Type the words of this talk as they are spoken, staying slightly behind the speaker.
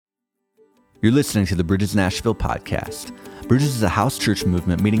You're listening to the Bridges Nashville podcast. Bridges is a house church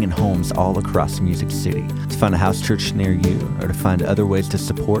movement meeting in homes all across Music City. To find a house church near you or to find other ways to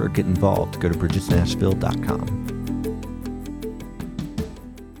support or get involved, go to bridgesnashville.com.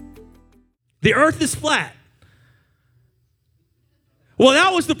 The earth is flat. Well,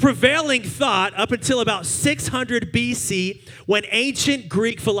 that was the prevailing thought up until about 600 BC when ancient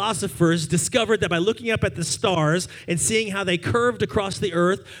Greek philosophers discovered that by looking up at the stars and seeing how they curved across the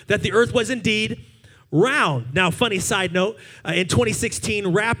earth, that the earth was indeed round. Now, funny side note, in 2016,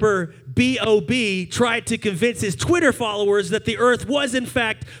 rapper B.O.B. tried to convince his Twitter followers that the earth was in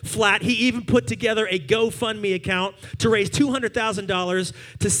fact flat. He even put together a GoFundMe account to raise $200,000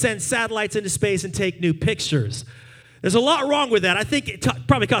 to send satellites into space and take new pictures. There's a lot wrong with that. I think it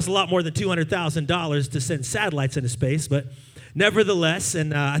probably costs a lot more than $200,000 to send satellites into space, but nevertheless,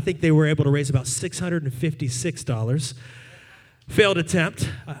 and I think they were able to raise about $656. Failed attempt.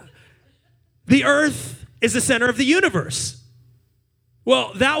 The earth is the center of the universe.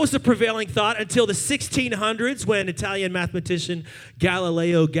 Well, that was the prevailing thought until the 1600s when Italian mathematician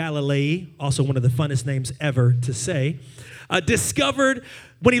Galileo Galilei, also one of the funnest names ever to say, discovered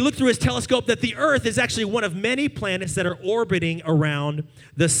when he looked through his telescope that the earth is actually one of many planets that are orbiting around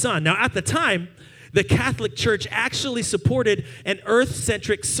the sun. Now, at the time, the Catholic Church actually supported an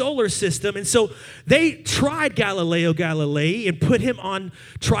earth-centric solar system, and so they tried Galileo Galilei and put him on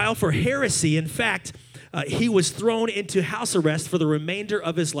trial for heresy. In fact, he was thrown into house arrest for the remainder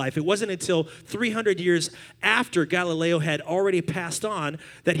of his life. It wasn't until 300 years after Galileo had already passed on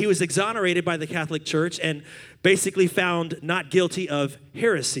that he was exonerated by the Catholic Church and basically found not guilty of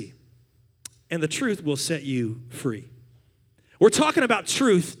heresy. And the truth will set you free. We're talking about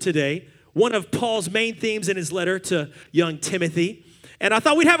truth today, one of Paul's main themes in his letter to young Timothy. And I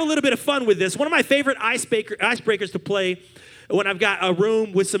thought we'd have a little bit of fun with this. One of my favorite icebreakers to play when I've got a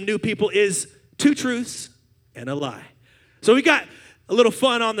room with some new people is two truths and a lie. So we got a little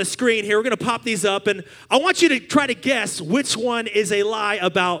fun on the screen here. We're going to pop these up, and I want you to try to guess which one is a lie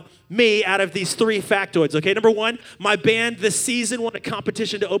about me out of these three factoids, okay? Number one, my band this season won a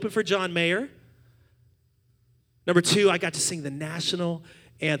competition to open for John Mayer. Number two, I got to sing the national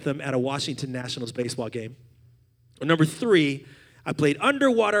anthem at a Washington Nationals baseball game. Or number three, I played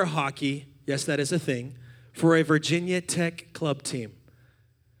underwater hockey, yes, that is a thing, for a Virginia Tech club team.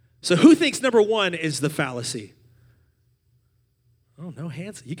 So who thinks number one is the fallacy? Oh, no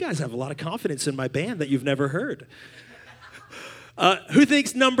hands. You guys have a lot of confidence in my band that you've never heard. Who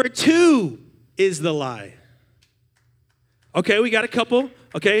thinks number two is the lie? Okay, we got a couple.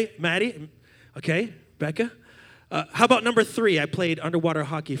 Okay, Maddie. Okay, Becca. How about number three? I played underwater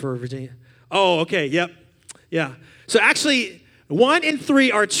hockey for Virginia. Oh, okay, yep. Yeah. So actually, 1 and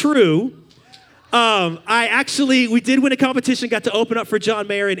 3 are true. We did win a competition, got to open up for John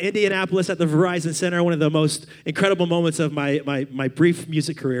Mayer in Indianapolis at the Verizon Center, one of the most incredible moments of my brief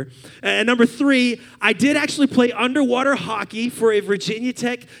music career. And number 3, I did actually play underwater hockey for a Virginia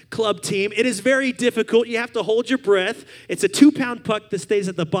Tech club team. It is very difficult. You have to hold your breath. It's a 2-pound puck that stays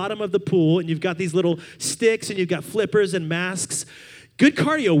at the bottom of the pool, and you've got these little sticks, and you've got flippers and masks. Good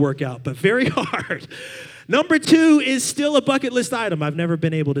cardio workout, but very hard. Number 2 is still a bucket list item. I've never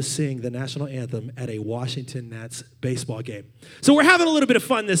been able to sing the national anthem at a Washington Nats baseball game. So we're having a little bit of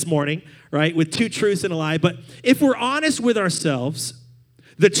fun this morning, right, with two truths and a lie. But if we're honest with ourselves,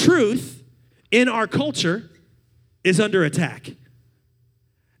 the truth in our culture is under attack.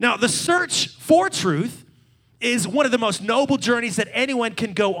 Now, the search for truth is one of the most noble journeys that anyone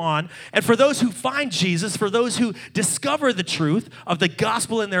can go on. And for those who find Jesus, for those who discover the truth of the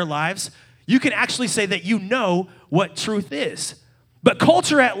gospel in their lives, you can actually say that you know what truth is. But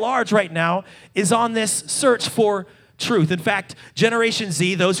culture at large right now is on this search for truth. In fact, Generation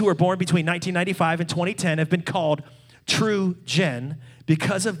Z, those who were born between 1995 and 2010, have been called True Gen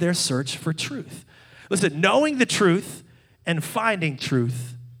because of their search for truth. Listen, knowing the truth and finding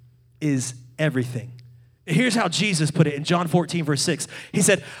truth is everything. Here's how Jesus put it in John 14, verse 6. He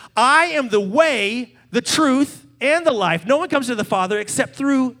said, I am the way, the truth, and the life. No one comes to the Father except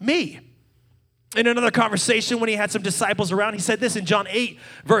through me. In another conversation when he had some disciples around, he said this in John 8,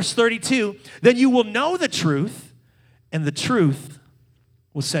 verse 32, then you will know the truth, and the truth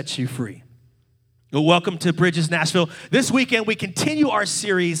will set you free. Well, welcome to Bridges Nashville. This weekend, we continue our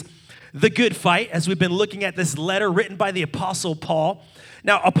series, The Good Fight, as we've been looking at this letter written by the Apostle Paul.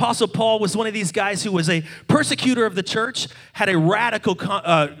 Now, Apostle Paul was one of these guys who was a persecutor of the church, had a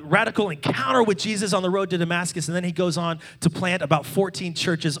radical encounter with Jesus on the road to Damascus, and then he goes on to plant about 14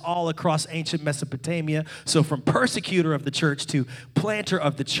 churches all across ancient Mesopotamia. So from persecutor of the church to planter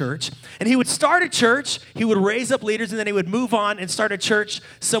of the church. And he would start a church, he would raise up leaders, and then he would move on and start a church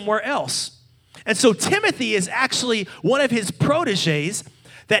somewhere else. And so Timothy is actually one of his proteges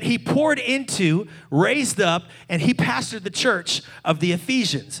that he poured into, raised up, and he pastored the church of the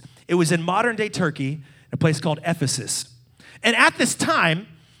Ephesians. It was in modern-day Turkey, a place called Ephesus. And at this time,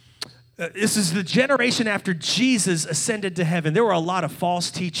 this is the generation after Jesus ascended to heaven. There were a lot of false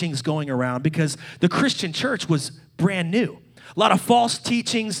teachings going around because the Christian church was brand new. A lot of false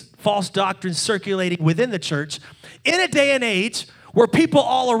teachings, false doctrines circulating within the church in a day and age where people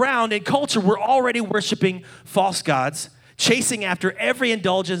all around in culture were already worshiping false gods, chasing after every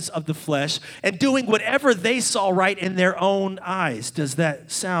indulgence of the flesh, and doing whatever they saw right in their own eyes. Does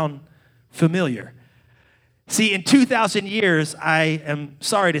that sound familiar? See, in 2,000 years, I am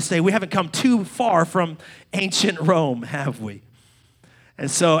sorry to say, we haven't come too far from ancient Rome, have we? And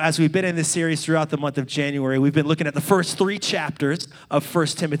so as we've been in this series throughout the month of January, we've been looking at the first 3 chapters of 1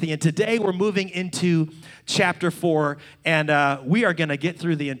 Timothy. And today we're moving into chapter 4, and we are going to get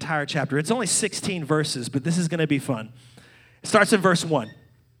through the entire chapter. It's only 16 verses, but this is going to be fun. It starts in verse 1.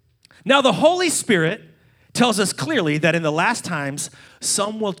 Now the Holy Spirit tells us clearly that in the last times,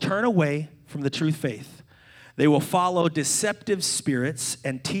 some will turn away from the true faith. They will follow deceptive spirits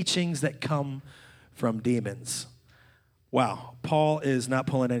and teachings that come from demons. Wow, Paul is not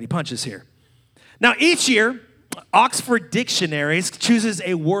pulling any punches here. Now, each year, Oxford Dictionaries chooses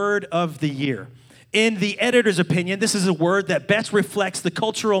a word of the year. In the editor's opinion, this is a word that best reflects the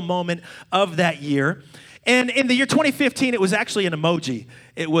cultural moment of that year. And in the year 2015, it was actually an emoji.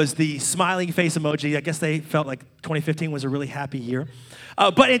 It was the smiling face emoji. I guess they felt like 2015 was a really happy year.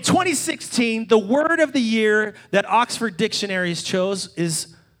 But in 2016, the word of the year that Oxford Dictionaries chose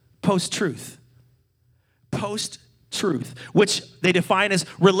is post-truth. Post-truth, which they define as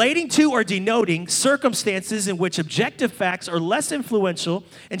relating to or denoting circumstances in which objective facts are less influential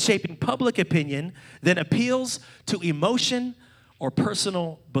in shaping public opinion than appeals to emotion or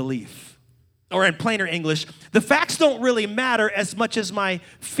personal belief. Or in plainer English, the facts don't really matter as much as my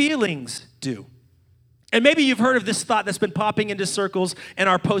feelings do. And maybe you've heard of this thought that's been popping into circles in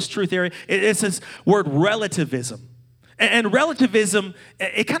our post-truth area. It's this word relativism. And relativism,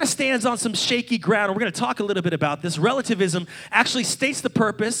 it kind of stands on some shaky ground. And we're going to talk a little bit about this. Relativism actually states the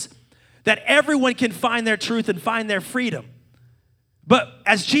purpose that everyone can find their truth and find their freedom. But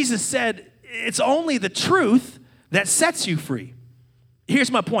as Jesus said, it's only the truth that sets you free.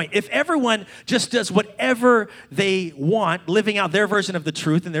 Here's my point. If everyone just does whatever they want, living out their version of the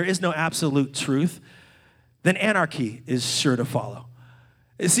truth, and there is no absolute truth, then anarchy is sure to follow.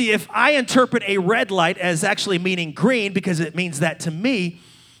 You see, if I interpret a red light as actually meaning green because it means that to me,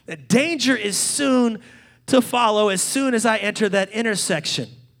 danger is soon to follow as soon as I enter that intersection.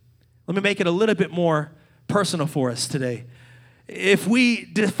 Let me make it a little bit more personal for us today. If we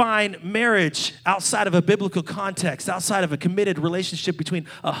define marriage outside of a biblical context, outside of a committed relationship between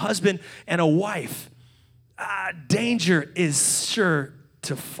a husband and a wife, danger is sure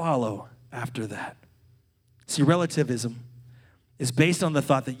to follow after that. See, relativism is based on the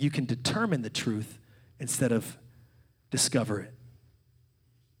thought that you can determine the truth instead of discover it.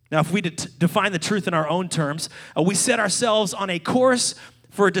 Now, if we define the truth in our own terms, we set ourselves on a course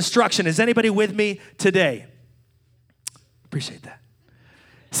for destruction. Is anybody with me today? Appreciate that.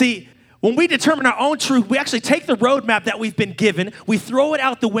 See, when we determine our own truth, we actually take the roadmap that we've been given, we throw it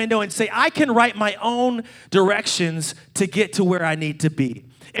out the window and say, I can write my own directions to get to where I need to be.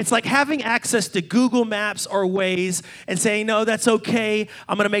 It's like having access to Google Maps or Waze and saying, no, that's okay.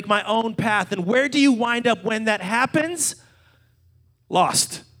 I'm going to make my own path. And where do you wind up when that happens?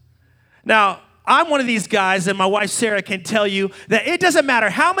 Lost. Now, I'm one of these guys, and my wife Sarah can tell you that it doesn't matter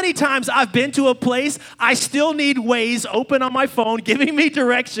how many times I've been to a place, I still need Waze open on my phone, giving me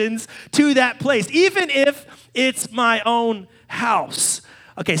directions to that place, even if it's my own house.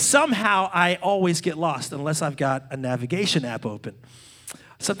 Okay, somehow I always get lost unless I've got a navigation app open.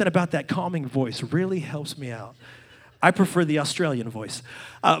 Something about that calming voice really helps me out. I prefer the Australian voice.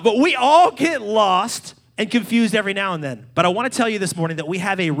 But we all get lost and confused every now and then. But I want to tell you this morning that we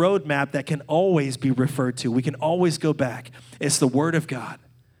have a roadmap that can always be referred to. We can always go back. It's the Word of God.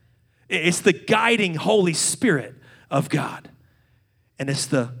 It's the guiding Holy Spirit of God. And it's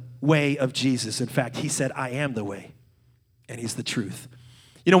the way of Jesus. In fact, he said, I am the way, and he's the truth.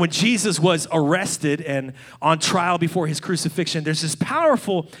 You know, when Jesus was arrested and on trial before his crucifixion, there's this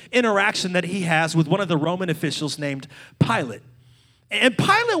powerful interaction that he has with one of the Roman officials named Pilate. And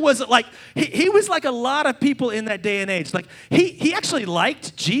Pilate was like, he was like a lot of people in that day and age. Like, he actually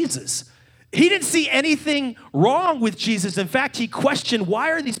liked Jesus. He didn't see anything wrong with Jesus. In fact, he questioned,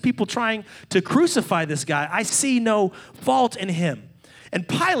 why are these people trying to crucify this guy? I see no fault in him. And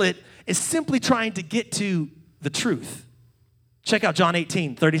Pilate is simply trying to get to the truth. Check out John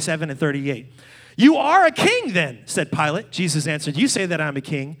 18, 37 and 38. You are a king then, said Pilate. Jesus answered, you say that I'm a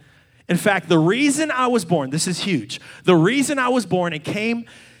king. In fact, the reason I was born, this is huge, the reason I was born and came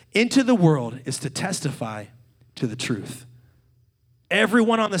into the world is to testify to the truth.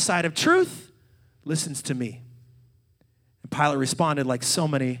 Everyone on the side of truth listens to me. And Pilate responded like so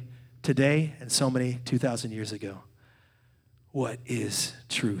many today and so many 2,000 years ago. What is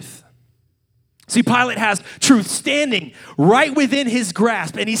truth? See, Pilate has truth standing right within his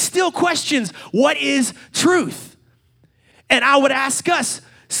grasp, and he still questions what is truth. And I would ask us,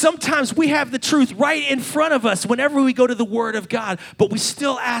 sometimes we have the truth right in front of us whenever we go to the Word of God, but we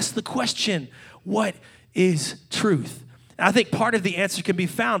still ask the question, what is truth? And I think part of the answer can be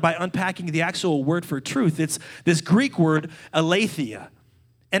found by unpacking the actual word for truth. It's this Greek word, aletheia,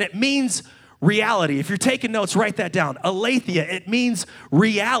 and it means reality. If you're taking notes, write that down. Aletheia, it means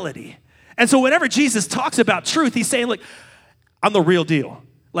reality. And so whenever Jesus talks about truth, he's saying, look, I'm the real deal.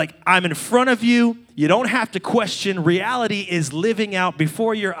 Like, I'm in front of you. You don't have to question. Reality is living out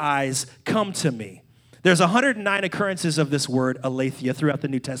before your eyes. Come to me. There's 109 occurrences of this word, aletheia, throughout the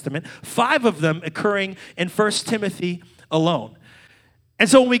New Testament, 5 of them occurring in 1 Timothy alone. And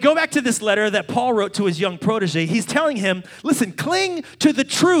so when we go back to this letter that Paul wrote to his young protege, he's telling him, listen, cling to the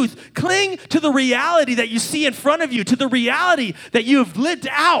truth. Cling to the reality that you see in front of you, to the reality that you have lived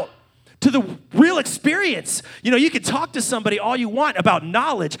out, to the real experience. You know, you can talk to somebody all you want about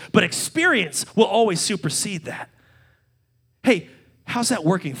knowledge, but experience will always supersede that. Hey, how's that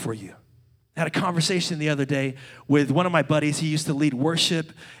working for you? I had a conversation the other day with one of my buddies. He used to lead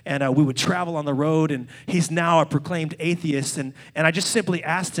worship, and we would travel on the road, and he's now a proclaimed atheist. And I just simply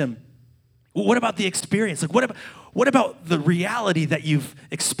asked him, well, what about the experience? Like, what about the reality that you've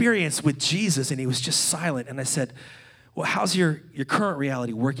experienced with Jesus? And he was just silent. And I said, well, how's your current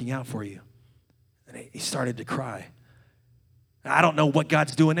reality working out for you? And he started to cry. I don't know what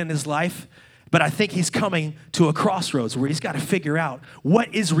God's doing in his life, but I think he's coming to a crossroads where he's got to figure out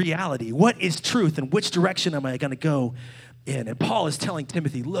what is reality, what is truth, and which direction am I going to go in. And Paul is telling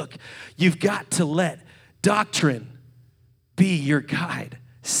Timothy, look, you've got to let doctrine be your guide.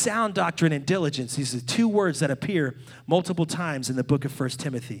 Sound doctrine and diligence. These are 2 words that appear multiple times in the book of 1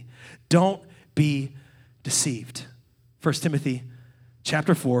 Timothy. Don't be deceived. 1 Timothy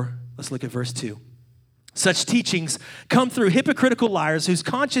chapter 4, let's look at verse 2. Such teachings come through hypocritical liars whose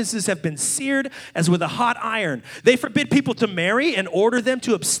consciences have been seared as with a hot iron. They forbid people to marry and order them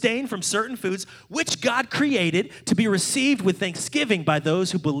to abstain from certain foods which God created to be received with thanksgiving by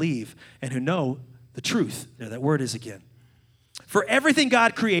those who believe and who know the truth. There, that word is again. For everything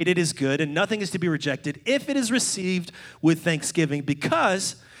God created is good, and nothing is to be rejected if it is received with thanksgiving,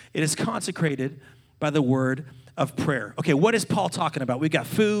 because it is consecrated by the word of prayer. Okay, what is Paul talking about? We've got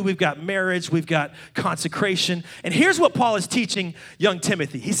food, we've got marriage, we've got consecration. And here's what Paul is teaching young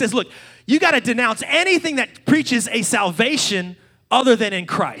Timothy. He says, look, you got to denounce anything that preaches a salvation other than in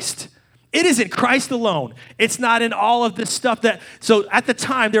Christ. It is in Christ alone. It's not in all of this stuff so at the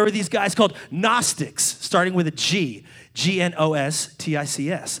time, there were these guys called Gnostics, starting with a G,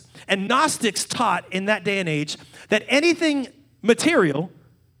 Gnostics. And Gnostics taught in that day and age that anything material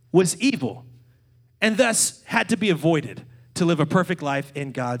was evil, and thus had to be avoided to live a perfect life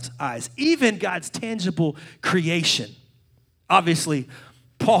in God's eyes, even God's tangible creation. Obviously,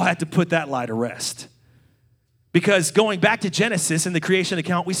 Paul had to put that lie to rest. Because going back to Genesis in the creation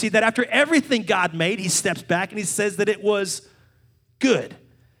account, we see that after everything God made, he steps back and he says that it was good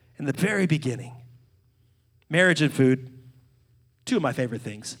in the very beginning. Marriage and food, 2 of my favorite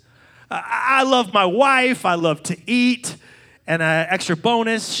things. I love my wife. I love to eat. And an extra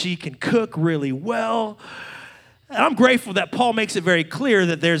bonus, she can cook really well. And I'm grateful that Paul makes it very clear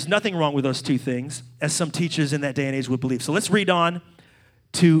that there's nothing wrong with those 2 things, as some teachers in that day and age would believe. So let's read on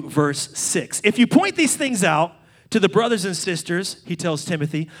to verse 6. If you point these things out to the brothers and sisters, he tells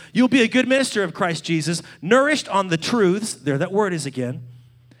Timothy, you'll be a good minister of Christ Jesus, nourished on the truths, there that word is again,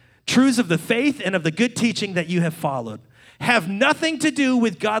 truths of the faith and of the good teaching that you have followed. Have nothing to do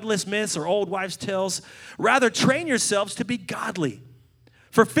with godless myths or old wives' tales. Rather, train yourselves to be godly.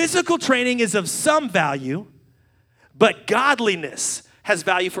 For physical training is of some value, but godliness has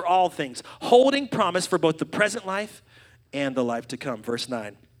value for all things, holding promise for both the present life and the life to come. Verse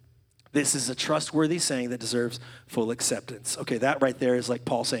 9. This is a trustworthy saying that deserves full acceptance. Okay, that right there is like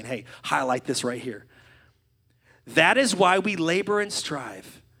Paul saying, hey, highlight this right here. That is why we labor and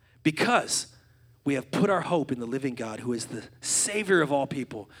strive, because we have put our hope in the living God, who is the Savior of all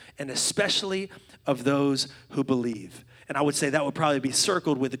people, and especially of those who believe. And I would say that would probably be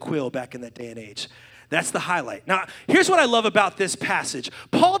circled with a quill back in that day and age. That's the highlight. Now, here's what I love about this passage.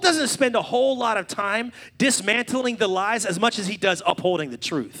 Paul doesn't spend a whole lot of time dismantling the lies as much as he does upholding the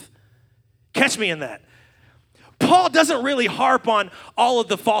truth. Catch me in that. Paul doesn't really harp on all of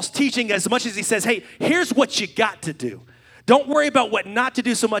the false teaching as much as he says, hey, here's what you got to do. Don't worry about what not to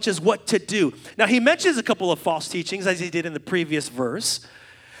do so much as what to do. Now, he mentions a couple of false teachings as he did in the previous verse,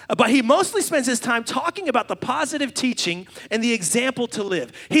 but he mostly spends his time talking about the positive teaching and the example to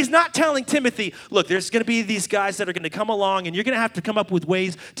live. He's not telling Timothy, look, there's going to be these guys that are going to come along and you're going to have to come up with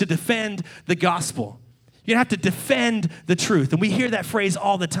ways to defend the gospel. You're going to have to defend the truth. And we hear that phrase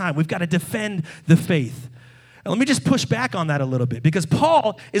all the time. We've got to defend the faith. And let me just push back on that a little bit because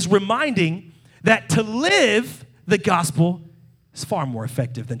Paul is reminding that to live the gospel is far more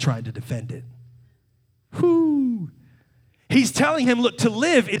effective than trying to defend it. Whoo! He's telling him, look, to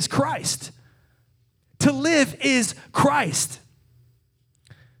live is Christ. To live is Christ.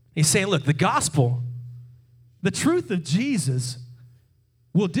 He's saying, look, the gospel, the truth of Jesus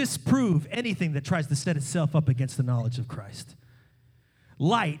will disprove anything that tries to set itself up against the knowledge of Christ.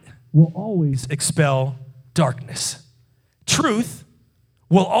 Light will always expel darkness. Truth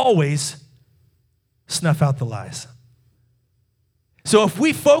will always snuff out the lies. So if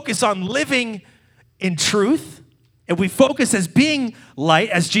we focus on living in truth, and we focus as being light,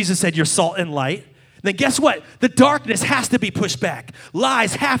 as Jesus said, you're salt and light, then guess what? The darkness has to be pushed back.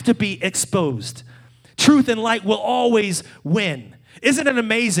 Lies have to be exposed. Truth and light will always win. Isn't it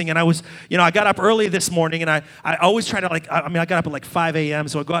amazing? And I got up early this morning, and I always try to I got up at like 5 a.m.,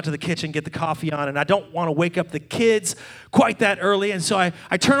 so I go out to the kitchen, get the coffee on, and I don't want to wake up the kids quite that early, and so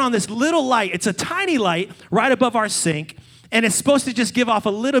I turn on this little light. It's a tiny light right above our sink, and it's supposed to just give off a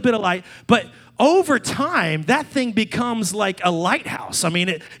little bit of light, but over time, that thing becomes like a lighthouse. I mean,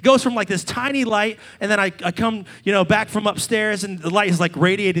 it goes from like this tiny light, and then I come, back from upstairs, and the light is like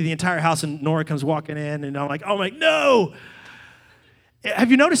radiating the entire house, and Nora comes walking in, and I'm like, oh my, no!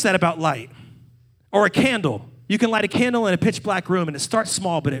 Have you noticed that about light? Or a candle. You can light a candle in a pitch black room and it starts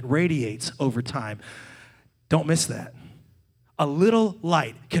small, but it radiates over time. Don't miss that. A little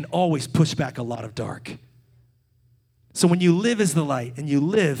light can always push back a lot of dark. So when you live as the light and you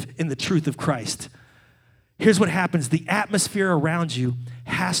live in the truth of Christ, here's what happens. The atmosphere around you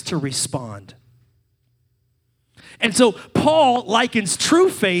has to respond. And so Paul likens true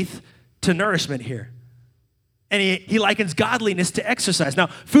faith to nourishment here. And he likens godliness to exercise. Now,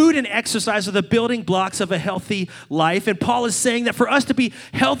 food and exercise are the building blocks of a healthy life. And Paul is saying that for us to be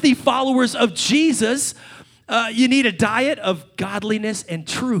healthy followers of Jesus, you need a diet of godliness and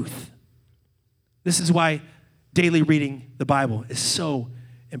truth. This is why daily reading the Bible is so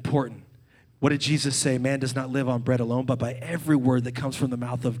important. What did Jesus say? Man does not live on bread alone, but by every word that comes from the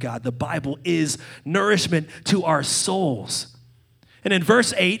mouth of God. The Bible is nourishment to our souls. And in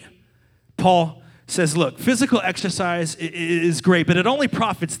verse 8, Paul says, look, physical exercise is great, but it only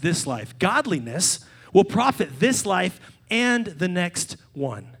profits this life. Godliness will profit this life and the next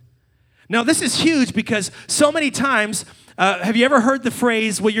one. Now, this is huge because so many times, have you ever heard the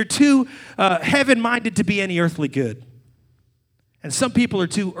phrase, well, you're too heaven-minded to be any earthly good? And some people are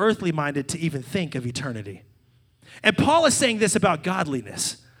too earthly-minded to even think of eternity. And Paul is saying this about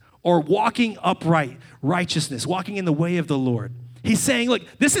godliness or walking upright, righteousness, walking in the way of the Lord. He's saying, look,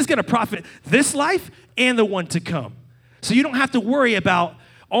 this is going to profit this life and the one to come. So you don't have to worry about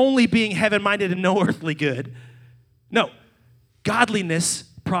only being heaven-minded and no earthly good. No, godliness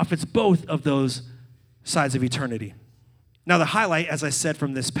profits both of those sides of eternity. Now, the highlight, as I said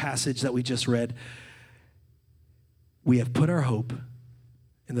from this passage that we just read, we have put our hope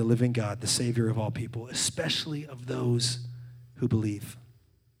in the living God, the Savior of all people, especially of those who believe.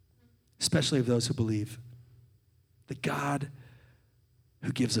 Especially of those who believe. The God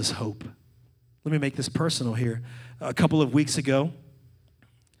who gives us hope. Let me make this personal here. A couple of weeks ago,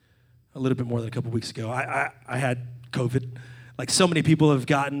 a little bit more than a couple of weeks ago, I had COVID. Like so many people have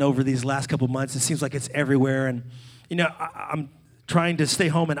gotten over these last couple of months. It seems like it's everywhere. And, I'm trying to stay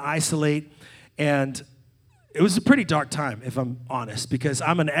home and isolate. And it was a pretty dark time, if I'm honest, because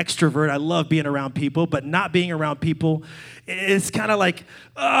I'm an extrovert. I love being around people, but not being around people, it's kind of like,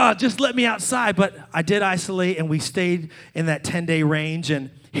 just let me outside. But I did isolate, and we stayed in that 10-day range.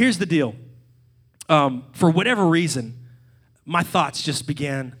 And here's the deal. For whatever reason, my thoughts just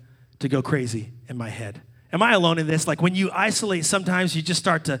began to go crazy in my head. Am I alone in this? Like when you isolate, sometimes you just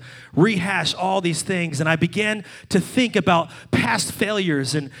start to rehash all these things. And I began to think about past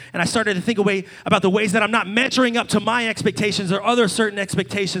failures. And I started to think about the ways that I'm not measuring up to my expectations or other certain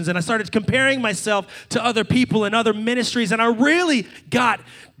expectations. And I started comparing myself to other people and other ministries. And I really got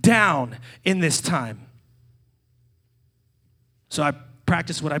down in this time. So I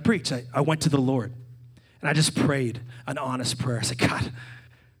practiced what I preach. I went to the Lord. And I just prayed an honest prayer. I said, God,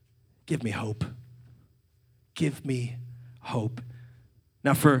 give me hope. Give me hope.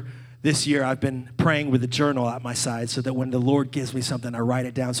 Now for this year, I've been praying with a journal at my side so that when the Lord gives me something, I write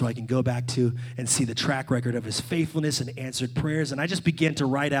it down so I can go back to and see the track record of his faithfulness and answered prayers. And I just began to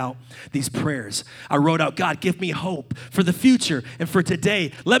write out these prayers. I wrote out, God, give me hope for the future and for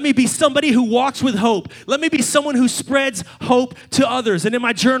today. Let me be somebody who walks with hope. Let me be someone who spreads hope to others. And in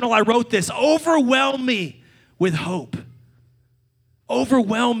my journal, I wrote this, overwhelm me with hope.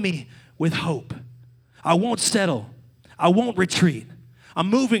 Overwhelm me with hope. I won't settle. I won't retreat. I'm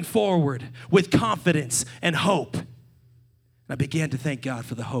moving forward with confidence and hope. And I began to thank God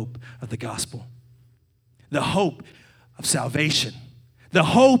for the hope of the gospel, the hope of salvation, the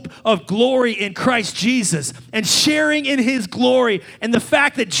hope of glory in Christ Jesus and sharing in his glory, and the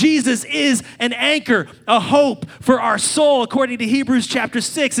fact that Jesus is an anchor, a hope for our soul, according to Hebrews chapter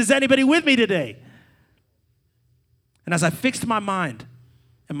 6. Is anybody with me today? And as I fixed my mind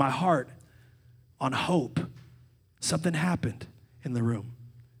and my heart on hope, something happened in the room.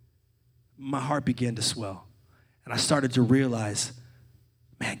 My heart began to swell. And I started to realize,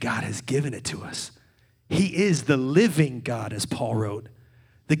 man, God has given it to us. He is the living God, as Paul wrote,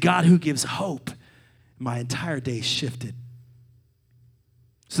 the God who gives hope. My entire day shifted.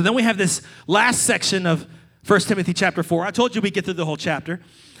 So then we have this last section of 1 Timothy chapter 4. I told you we'd get through the whole chapter.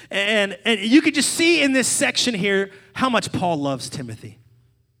 And you could just see in this section here how much Paul loves Timothy,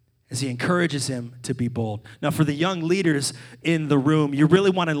 as he encourages him to be bold. Now, for the young leaders in the room, you really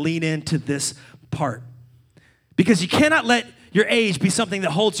want to lean into this part, because you cannot let your age be something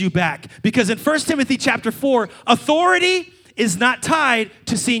that holds you back. Because in 1 Timothy chapter 4, authority is not tied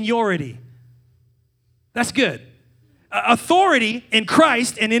to seniority. That's good. Authority in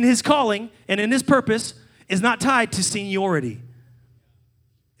Christ and in his calling and in his purpose is not tied to seniority.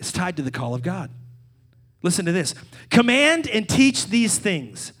 It's tied to the call of God. Listen to this. Command and teach these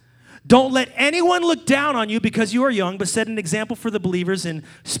things. Don't let anyone look down on you because you are young, but set an example for the believers in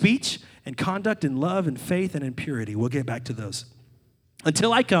speech and conduct and love and faith and in purity. We'll get back to those.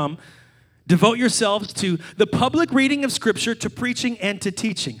 Until I come, devote yourselves to the public reading of Scripture, to preaching and to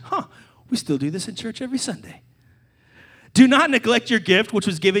teaching. We still do this in church every Sunday. Do not neglect your gift, which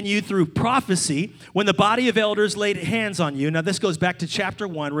was given you through prophecy when the body of elders laid hands on you. Now, this goes back to chapter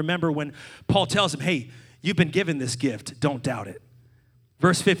 1. Remember when Paul tells him, hey, you've been given this gift. Don't doubt it.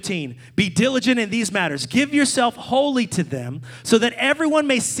 Verse 15, be diligent in these matters. Give yourself wholly to them so that everyone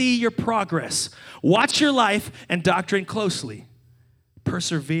may see your progress. Watch your life and doctrine closely.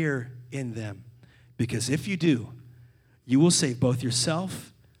 Persevere in them, because if you do, you will save both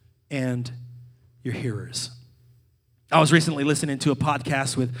yourself and your hearers. I was recently listening to a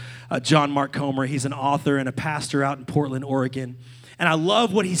podcast with John Mark Comer. He's an author and a pastor out in Portland, Oregon. And I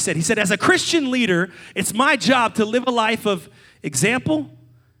love what he said. He said, as a Christian leader, it's my job to live a life of example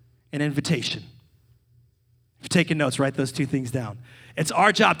and invitation. If you're taking notes, write those two things down. It's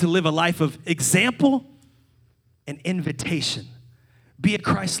our job to live a life of example and invitation. Be a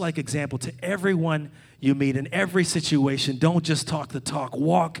Christ-like example to everyone you meet in every situation. Don't just talk the talk,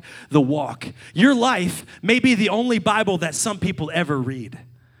 walk the walk. Your life may be the only Bible that some people ever read.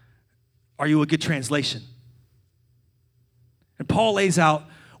 Are you a good translation? And Paul lays out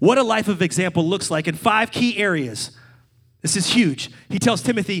what a life of example looks like in 5 key areas. This is huge. He tells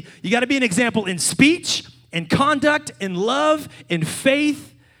Timothy, you got to be an example in speech, in conduct, in love, in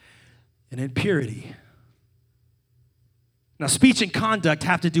faith, and in purity. Now, speech and conduct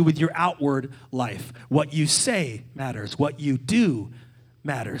have to do with your outward life. What you say matters. What you do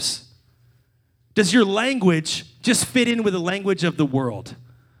matters. Does your language just fit in with the language of the world?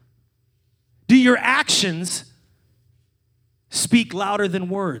 Do your actions speak louder than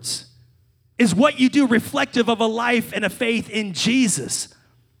words? Is what you do reflective of a life and a faith in Jesus?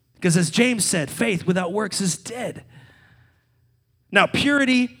 Because as James said, faith without works is dead. Now,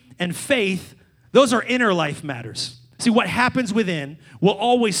 purity and faith, those are inner life matters. See, what happens within will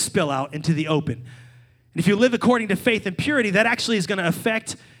always spill out into the open. And if you live according to faith and purity, that actually is going to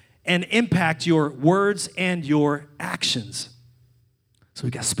affect and impact your words and your actions. So we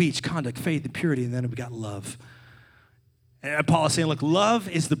got speech, conduct, faith, and purity, and then we got love. And Paul is saying, look, love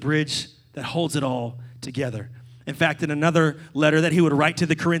is the bridge that holds it all together. In fact, in another letter that he would write to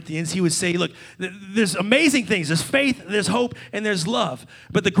the Corinthians, he would say, look, there's amazing things. There's faith, there's hope, and there's love.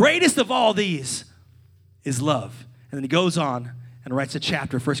 But the greatest of all these is love. And then he goes on and writes a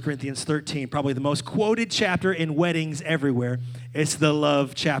chapter, 1 Corinthians 13, probably the most quoted chapter in weddings everywhere. It's the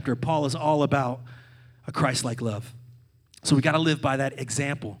love chapter. Paul is all about a Christ-like love. So we got to live by that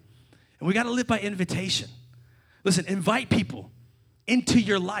example. And we got to live by invitation. Listen, invite people into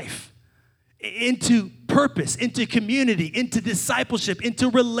your life. into purpose, into community, into discipleship, into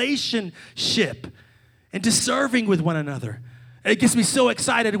relationship, into serving with one another. It gets me so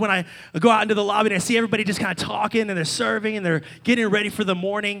excited when I go out into the lobby and I see everybody just kind of talking and they're serving and they're getting ready for the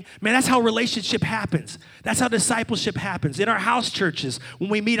morning. Man, that's how relationship happens. That's how discipleship happens. In our house churches, when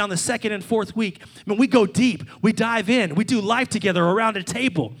we meet on the second and fourth week, we go deep, we dive in, we do life together around a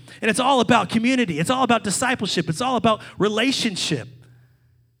table. And it's all about community. It's all about discipleship. It's all about relationship.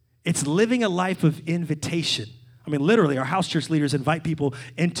 It's living a life of invitation. Literally, our house church leaders invite people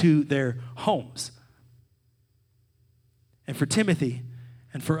into their homes. And for Timothy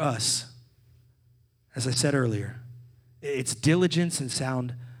and for us, as I said earlier, it's diligence and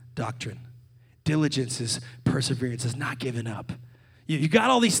sound doctrine. Diligence is perseverance, is not giving up. You got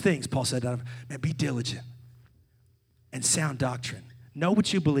all these things, Paul said, man, be diligent. And sound doctrine. Know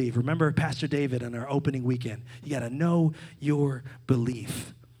what you believe. Remember Pastor David on our opening weekend. You got to know your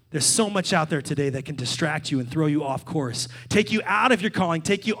belief. There's so much out there today that can distract you and throw you off course, take you out of your calling,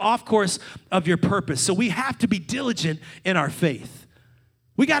 take you off course of your purpose. So we have to be diligent in our faith.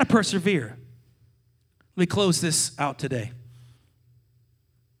 We got to persevere. Let me close this out today.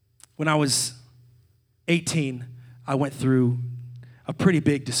 When I was 18, I went through a pretty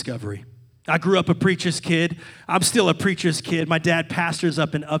big discovery. I grew up a preacher's kid. I'm still a preacher's kid. My dad pastors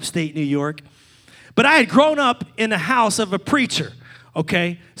up in upstate New York. But I had grown up in the house of a preacher.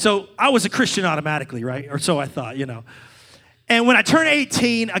 Okay, so I was a Christian automatically, right? Or so I thought, And when I turned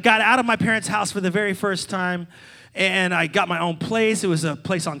 18, I got out of my parents' house for the very first time, and I got my own place. It was a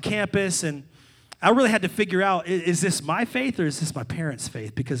place on campus, and I really had to figure out, is this my faith or is this my parents'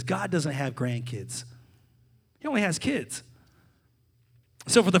 faith? Because God doesn't have grandkids. He only has kids.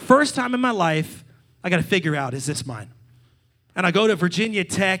 So for the first time in my life, I got to figure out, is this mine? And I go to Virginia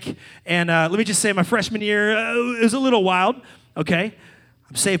Tech, and let me just say my freshman year, it was a little wild. Okay,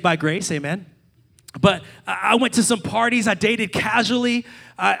 I'm saved by grace, amen. But I went to some parties, I dated casually,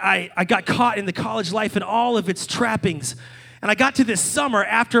 I got caught in the college life and all of its trappings. And I got to this summer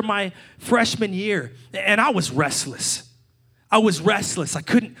after my freshman year, and I was restless. I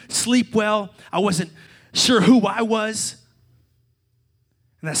couldn't sleep well. I wasn't sure who I was.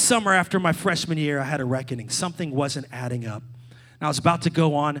 And that summer after my freshman year, I had a reckoning. Something wasn't adding up. And I was about to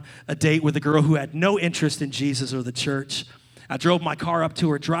go on a date with a girl who had no interest in Jesus or the church. I drove my car up to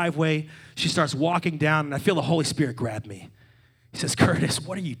her driveway. She starts walking down, and I feel the Holy Spirit grab me. He says, Curtis,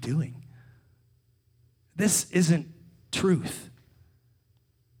 what are you doing? This isn't truth.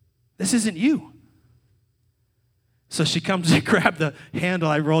 This isn't you. So she comes to grab the handle.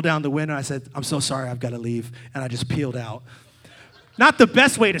 I roll down the window. I said, I'm so sorry, I've got to leave. And I just peeled out. Not the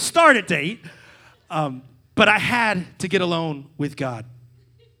best way to start a date, but I had to get alone with God.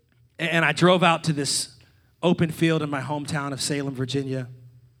 And I drove out to this open field in my hometown of Salem, Virginia,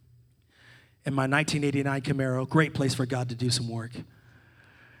 in my 1989 Camaro. Great place for God to do some work.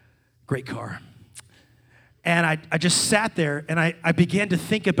 Great car. And I just sat there, and I began to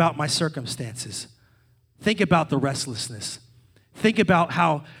think about my circumstances. Think about the restlessness. Think about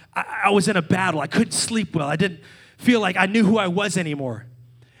how I was in a battle. I couldn't sleep well. I didn't feel like I knew who I was anymore.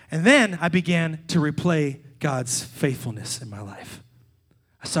 And then I began to replay God's faithfulness in my life.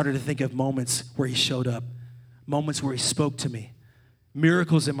 I started to think of moments where he showed up, moments where he spoke to me,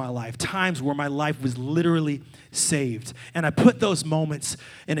 miracles in my life, times where my life was literally saved. And I put those moments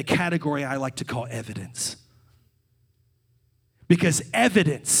in a category I like to call evidence. Because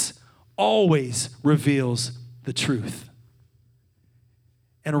evidence always reveals the truth.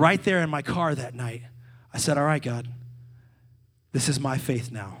 And right there in my car that night, I said, all right, God, this is my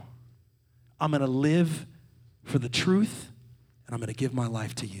faith now. I'm going to live for the truth, and I'm going to give my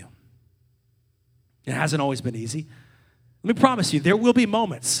life to you. It hasn't always been easy. Let me promise you, there will be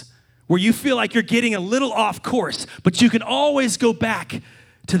moments where you feel like you're getting a little off course, but you can always go back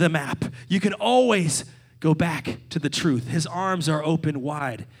to the map. You can always go back to the truth. His arms are open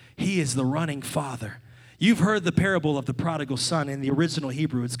wide. He is the running Father. You've heard the parable of the prodigal son. In the original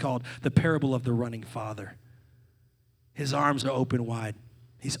Hebrew, it's called the parable of the running father. His arms are open wide.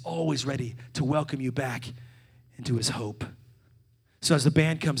 He's always ready to welcome you back into his hope. So as the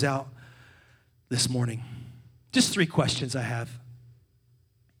band comes out this morning, just 3 questions I have.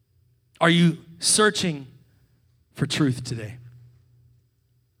 Are you searching for truth today?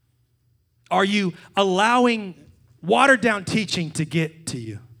 Are you allowing watered-down teaching to get to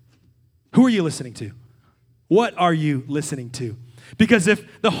you? Who are you listening to? What are you listening to? Because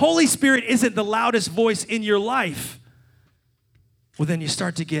if the Holy Spirit isn't the loudest voice in your life, well, then you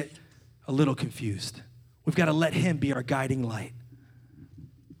start to get a little confused. We've got to let him be our guiding light.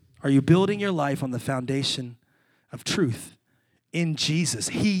 Are you building your life on the foundation of truth? in Jesus.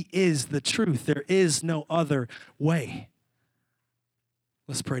 He is the truth. There is no other way.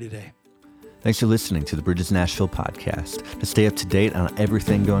 Let's pray today. Thanks for listening to the Bridges Nashville podcast. To stay up to date on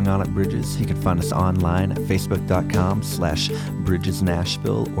everything going on at Bridges, you can find us online at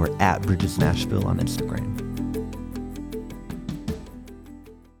facebook.com/BridgesNashville or at Bridges Nashville on Instagram.